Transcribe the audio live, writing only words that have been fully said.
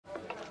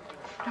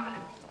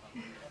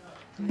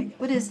Wait,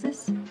 what is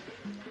this?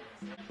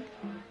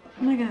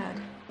 Oh my God.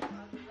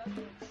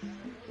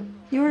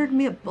 You ordered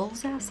me a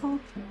bull's asshole?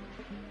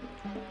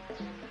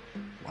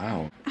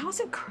 Wow. I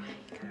wasn't crying.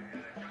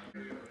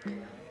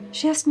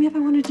 She asked me if I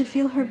wanted to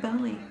feel her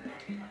belly.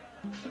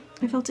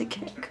 I felt a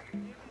kick.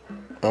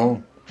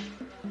 Oh.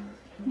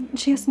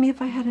 She asked me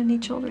if I had any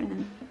children,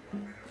 and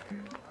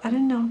I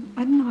didn't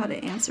know how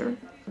to answer.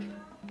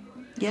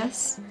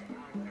 Yes.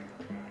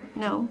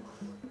 No.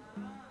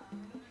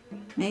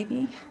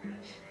 Maybe.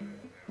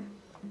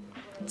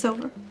 It's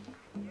over.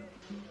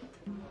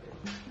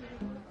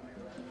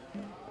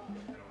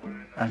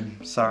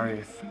 I'm sorry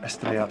if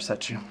Estrella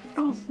upset you.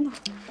 Oh, no.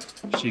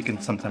 She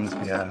can sometimes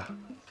be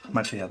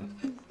malcriada.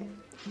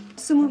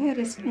 Su mujer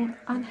es un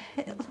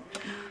ángel.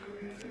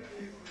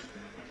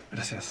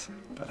 Gracias.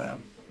 But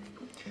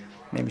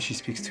maybe she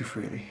speaks too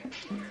freely.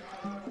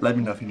 Let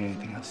me know if you need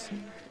anything else.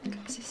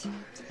 Gracias.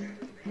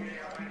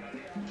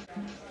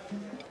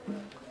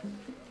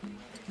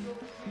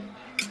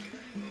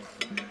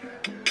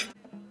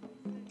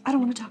 I don't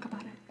want to talk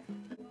about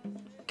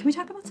it. Can we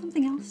talk about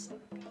something else?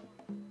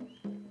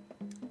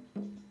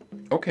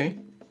 Okay.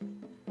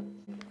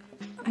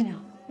 I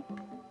know.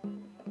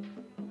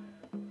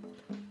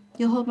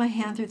 You'll hold my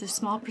hand through this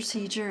small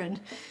procedure and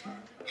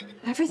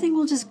everything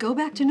will just go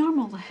back to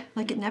normal,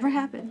 like it never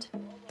happened.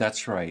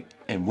 That's right.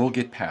 And we'll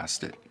get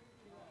past it.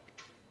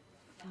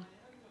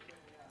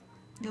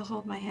 You'll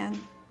hold my hand.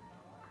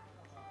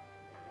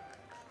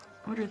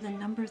 Order the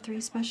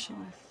 #3 special,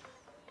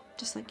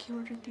 just like you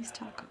ordered these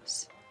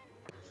tacos.